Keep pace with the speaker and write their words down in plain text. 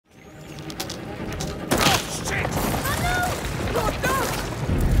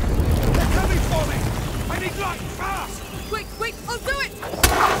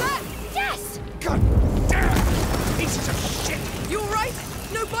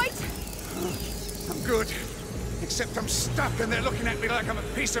good. Except I'm stuck and they're looking at me like I'm a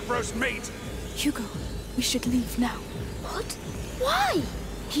piece of roast meat. Hugo, we should leave now. What? Why?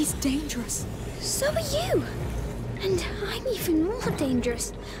 He's dangerous. So are you. And I'm even more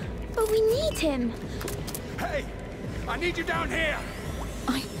dangerous. But we need him. Hey! I need you down here!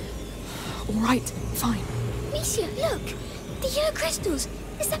 All right, fine. Misha, look! The yellow crystals!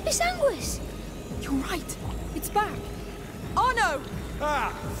 Is that Bisanguis? You're right. It's back. Arnaud! Ah,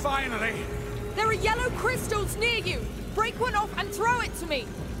 finally! There are yellow crystals near you! Break one off and throw it to me!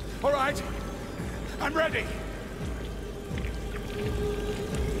 All right. I'm ready.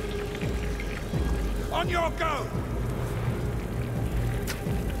 On your go!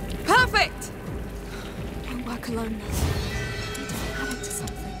 Perfect! Won't work alone. Need to add it to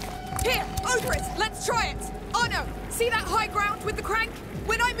something. Here, Othris, let's try it! Arnaud, see that high ground with the crank?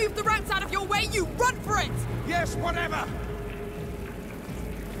 When I move the ramps out of your way, you run for it! Yes, whatever!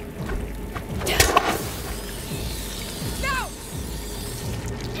 Now!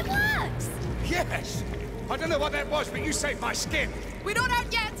 It works! Yes! I don't know what that was, but you saved my skin. We're not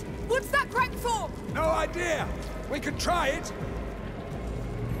out yet! What's that crank for? No idea. We could try it.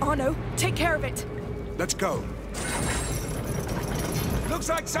 Arnaud, take care of it. Let's go. Looks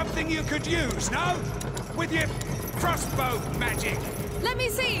like something you could use, no? With your crossbow magic. Let me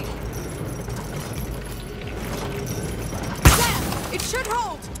see! There! It should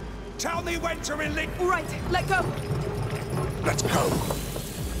hold! Tell me when to release. All right, let go. Let's go.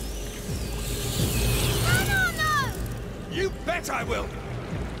 No! You bet I will.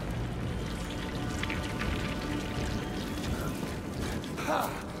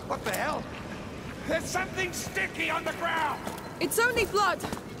 What the hell? There's something sticky on the ground! It's only blood.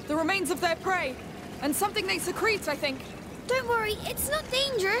 The remains of their prey. And something they secrete, I think. Don't worry, it's not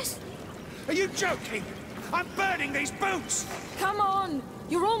dangerous. Are you joking? I'm burning these boots! Come on!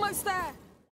 You're almost there.